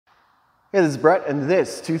Hey, this is Brett, and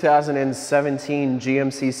this 2017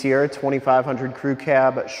 GMC Sierra 2500 Crew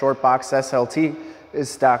Cab Shortbox SLT is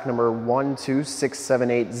stock number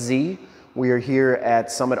 12678Z. We are here at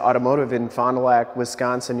Summit Automotive in Fond du Lac,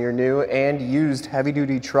 Wisconsin, your new and used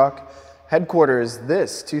heavy-duty truck headquarters.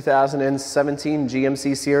 This 2017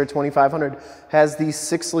 GMC Sierra 2500 has the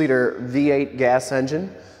 6-liter V8 gas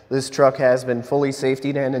engine. This truck has been fully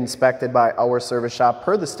safetied and inspected by our service shop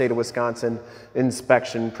per the state of Wisconsin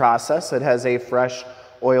inspection process. It has a fresh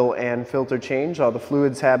oil and filter change. All the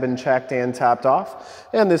fluids have been checked and topped off,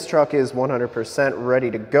 and this truck is 100%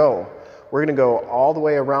 ready to go. We're gonna go all the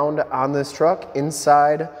way around on this truck,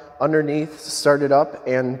 inside, underneath, start it up,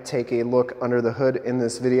 and take a look under the hood in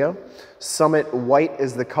this video. Summit White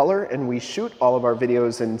is the color, and we shoot all of our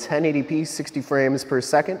videos in 1080p, 60 frames per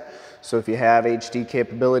second. So if you have HD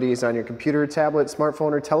capabilities on your computer, tablet,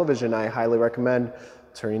 smartphone, or television, I highly recommend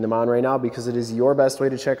turning them on right now because it is your best way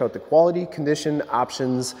to check out the quality, condition,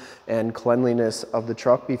 options, and cleanliness of the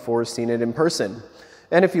truck before seeing it in person.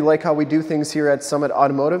 And if you like how we do things here at Summit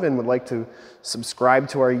Automotive and would like to subscribe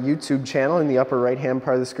to our YouTube channel, in the upper right-hand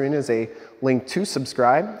part of the screen is a link to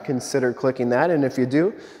subscribe. Consider clicking that, and if you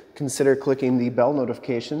do, consider clicking the bell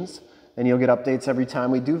notifications, and you'll get updates every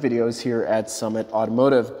time we do videos here at Summit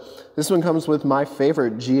Automotive. This one comes with my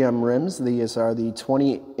favorite GM rims. These are the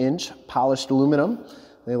 20-inch polished aluminum.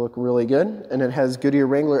 They look really good, and it has Goodyear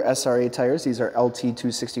Wrangler SRA tires. These are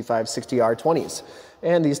LT265 60R20s,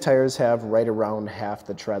 and these tires have right around half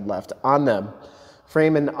the tread left on them.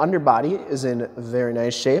 Frame and underbody is in very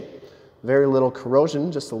nice shape. Very little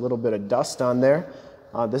corrosion, just a little bit of dust on there.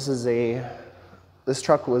 This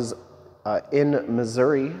truck was in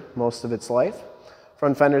Missouri most of its life.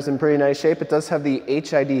 Front fender's in pretty nice shape. It does have the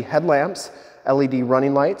HID headlamps, LED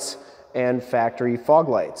running lights, and factory fog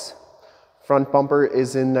lights. Front bumper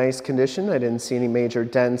is in nice condition. I didn't see any major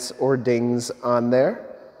dents or dings on there.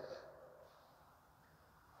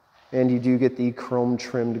 And you do get the chrome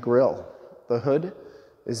trimmed grille. The hood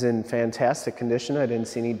is in fantastic condition. I didn't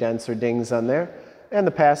see any dents or dings on there. And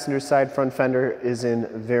the passenger side front fender is in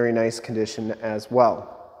very nice condition as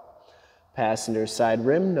well. Passenger side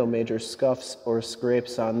rim, no major scuffs or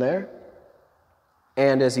scrapes on there.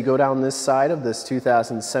 And as you go down this side of this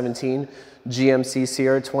 2017 GMC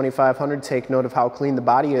Sierra 2500, take note of how clean the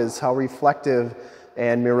body is, how reflective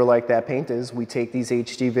and mirror-like that paint is. We take these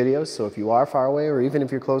HD videos, so if you are far away or even if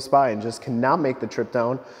you're close by and just cannot make the trip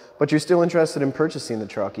down, but you're still interested in purchasing the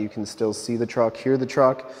truck, you can still see the truck, hear the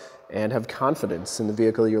truck, and have confidence in the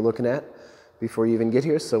vehicle you're looking at before you even get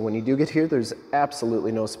here. So when you do get here, there's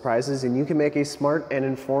absolutely no surprises, and you can make a smart and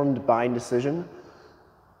informed buying decision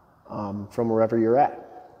from wherever you're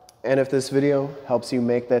at. And if this video helps you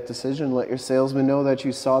make that decision, let your salesman know that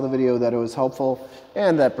you saw the video, that it was helpful,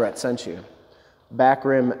 and that Brett sent you. Back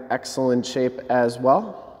rim, excellent shape as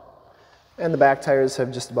well. And the back tires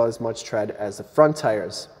have just about as much tread as the front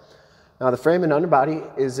tires. Now the frame and underbody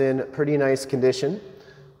is in pretty nice condition.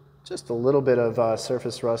 Just a little bit of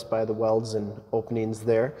surface rust by the welds and openings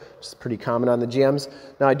there, which is pretty common on the GMs.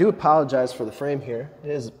 Now I do apologize for the frame here.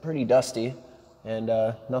 It is pretty dusty and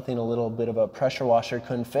nothing a little bit of a pressure washer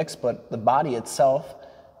couldn't fix, but the body itself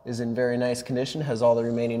is in very nice condition, has all the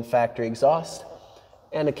remaining factory exhaust,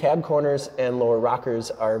 and the cab corners and lower rockers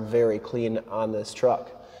are very clean on this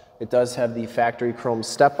truck. It does have the factory chrome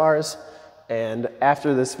step bars, and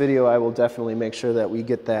after this video I will definitely make sure that we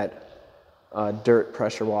get that dirt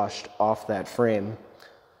pressure washed off that frame.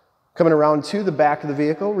 Coming around to the back of the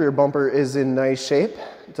vehicle, rear bumper is in nice shape.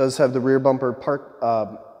 It does have the rear bumper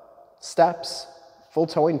steps, full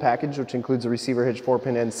towing package, which includes a receiver hitch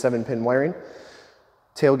 4-pin and 7-pin wiring.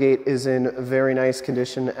 Tailgate is in very nice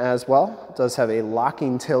condition as well. It does have a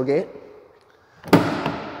locking tailgate.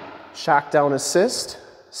 Shock down assist,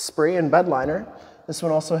 spray and bed liner. This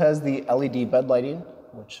one also has the LED bed lighting,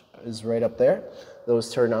 which is right up there.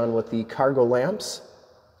 Those turn on with the cargo lamps.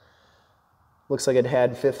 Looks like it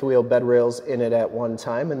had 5th wheel bed rails in it at one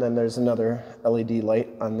time, and then there's another LED light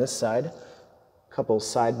on this side. A couple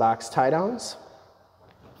side box tie downs.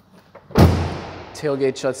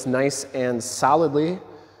 Tailgate shuts nice and solidly,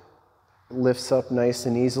 lifts up nice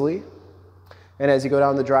and easily. And as you go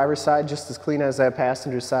down the driver's side, just as clean as that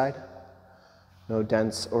passenger side. No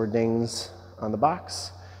dents or dings on the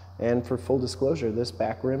box. And for full disclosure, this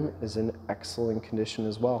back rim is in excellent condition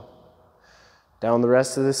as well. Down the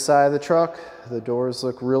rest of this side of the truck, the doors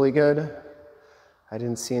look really good. I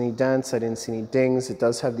didn't see any dents, I didn't see any dings. It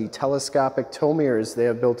does have the telescopic tow mirrors. They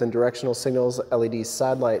have built-in directional signals, LED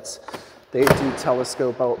side lights. They do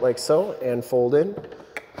telescope out like so and fold in.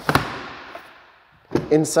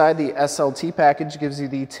 Inside, the SLT package gives you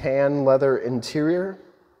the tan leather interior.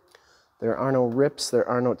 There are no rips, there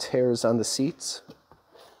are no tears on the seats.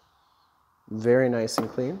 Very nice and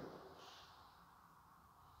clean.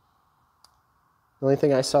 The only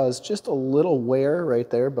thing I saw is just a little wear right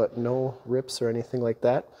there, but no rips or anything like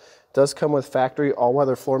that. It does come with factory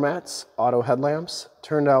all-weather floor mats, auto headlamps,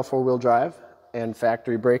 turn-dial four-wheel drive, and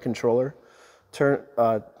factory brake controller, tilt,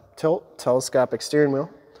 telescopic steering wheel,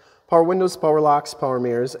 power windows, power locks, power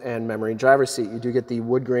mirrors, and memory driver's seat. You do get the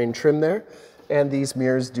wood grain trim there, and these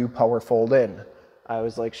mirrors do power fold in. I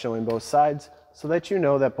always like showing both sides so that you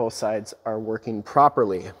know that both sides are working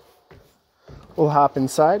properly. We'll hop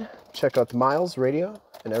inside, check out the miles, radio,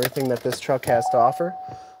 and everything that this truck has to offer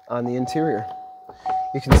on the interior.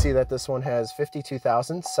 You can see that this one has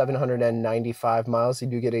 52,795 miles. You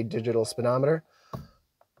do get a digital speedometer,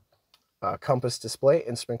 compass display,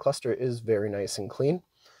 instrument cluster is very nice and clean.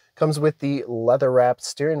 Comes with the leather-wrapped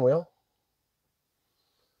steering wheel,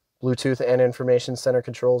 Bluetooth and information center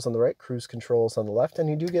controls on the right, cruise controls on the left, and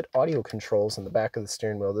you do get audio controls on the back of the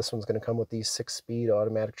steering wheel. This one's going to come with the 6-speed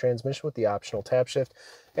automatic transmission with the optional tap shift,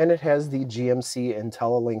 and it has the GMC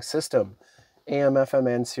IntelliLink system, AM, FM,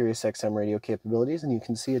 and Sirius XM radio capabilities, and you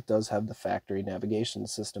can see it does have the factory navigation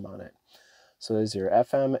system on it. So there's your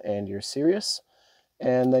FM and your Sirius,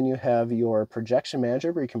 and then you have your projection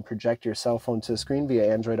manager where you can project your cell phone to the screen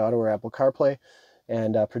via Android Auto or Apple CarPlay,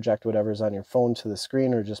 and project whatever's on your phone to the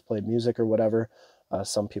screen or just play music or whatever.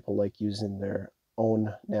 Some people like using their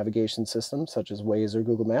own navigation system, such as Waze or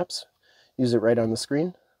Google Maps. Use it right on the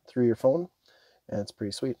screen through your phone, and it's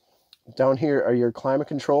pretty sweet. Down here are your climate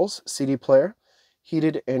controls, CD player,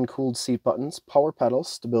 heated and cooled seat buttons, power pedals,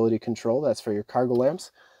 stability control, that's for your cargo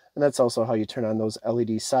lamps, and that's also how you turn on those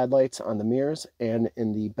LED side lights on the mirrors and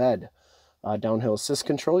in the bed. Downhill assist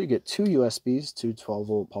control, you get 2 USBs, 2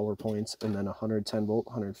 12-volt power points, and then a 110-volt,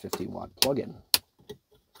 150-watt plug-in.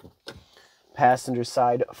 Passenger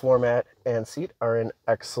side floor mat and seat are in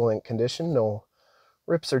excellent condition. No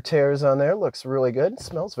rips or tears on there. Looks really good.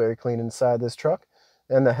 Smells very clean inside this truck.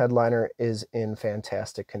 And the headliner is in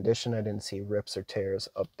fantastic condition. I didn't see rips or tears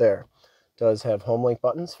up there. Does have Homelink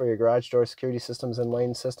buttons for your garage door security systems and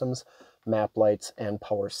lane systems, map lights, and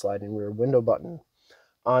power sliding rear window button.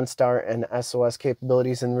 OnStar and SOS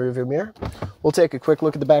capabilities in the rearview mirror. We'll take a quick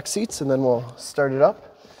look at the back seats and then we'll start it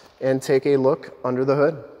up and take a look under the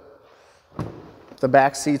hood. The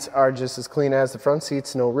back seats are just as clean as the front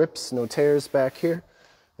seats. No rips, no tears back here.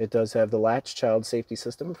 It does have the Latch child safety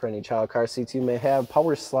system for any child car seats you may have.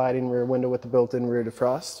 Power sliding rear window with the built-in rear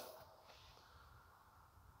defrost.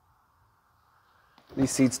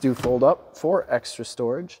 These seats do fold up for extra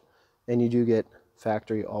storage, and you do get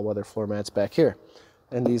factory all-weather floor mats back here.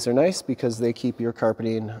 And these are nice because they keep your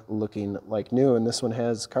carpeting looking like new, and this one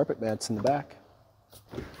has carpet mats in the back.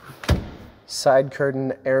 Side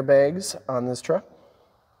curtain airbags on this truck.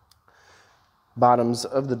 Bottoms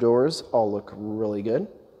of the doors all look really good.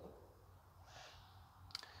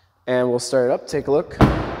 And we'll start it up, take a look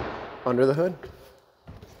under the hood.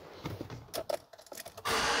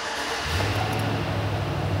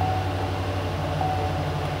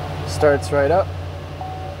 Starts right up.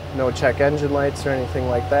 No check engine lights or anything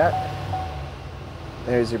like that.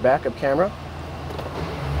 There's your backup camera.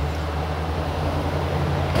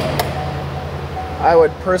 I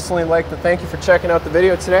would personally like to thank you for checking out the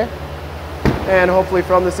video today. And hopefully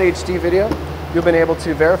from this HD video, you've been able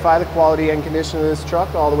to verify the quality and condition of this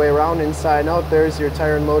truck all the way around, inside and out. There's your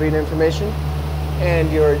tire and loading information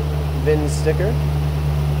and your VIN sticker.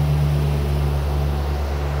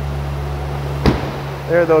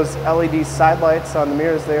 There are those LED side lights on the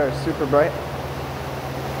mirrors. They are super bright.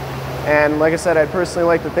 And like I said, I'd personally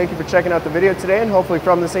like to thank you for checking out the video today, and hopefully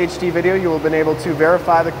from this HD video you will have been able to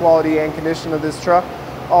verify the quality and condition of this truck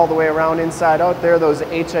all the way around, inside out. There are those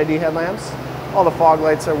HID headlamps. All the fog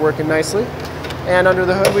lights are working nicely. And under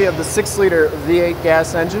the hood we have the 6-liter V8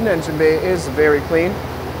 gas engine. Engine bay is very clean.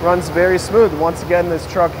 Runs very smooth. Once again, this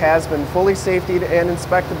truck has been fully safetied and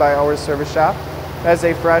inspected by our service shop. Has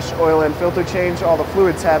a fresh oil and filter change. All the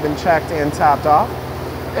fluids have been checked and topped off.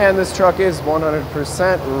 And this truck is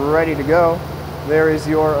 100% ready to go. There is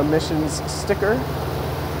your emissions sticker.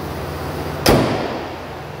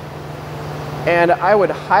 And I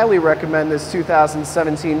would highly recommend this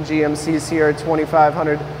 2017 GMC Sierra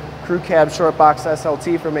 2500 Crew Cab Shortbox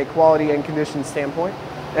SLT from a quality and condition standpoint.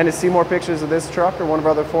 And to see more pictures of this truck or one of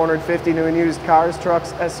our other 450 new and used cars,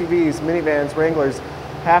 trucks, SUVs, minivans, Wranglers,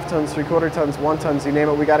 half-tons, three-quarter tons, one-tons, you name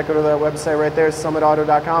it, we got to go to that website right there,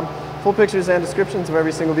 summitauto.com. Full pictures and descriptions of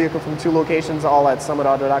every single vehicle from 2 locations, all at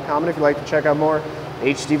summitauto.com. And if you'd like to check out more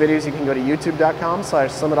HD videos, you can go to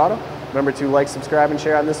youtube.com/summitauto. Remember to like, subscribe, and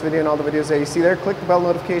share on this video and all the videos that you see there. Click the bell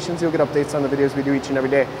notifications. You'll get updates on the videos we do each and every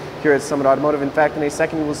day here at Summit Automotive. In fact, in a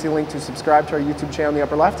second, you will see a link to subscribe to our YouTube channel in the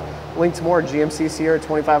upper left, a link to more GMC Sierra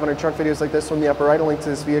 2500 truck videos like this one in the upper right, a link to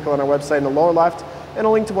this vehicle on our website in the lower left, and a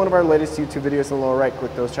link to one of our latest YouTube videos in the lower right.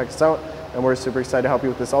 Click those, check us out, and we're super excited to help you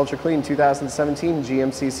with this ultra clean 2017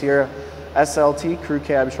 GMC Sierra SLT Crew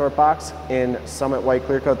Cab Short Box in Summit White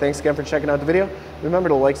Clear Coat. Thanks again for checking out the video. Remember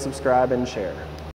to like, subscribe, and share.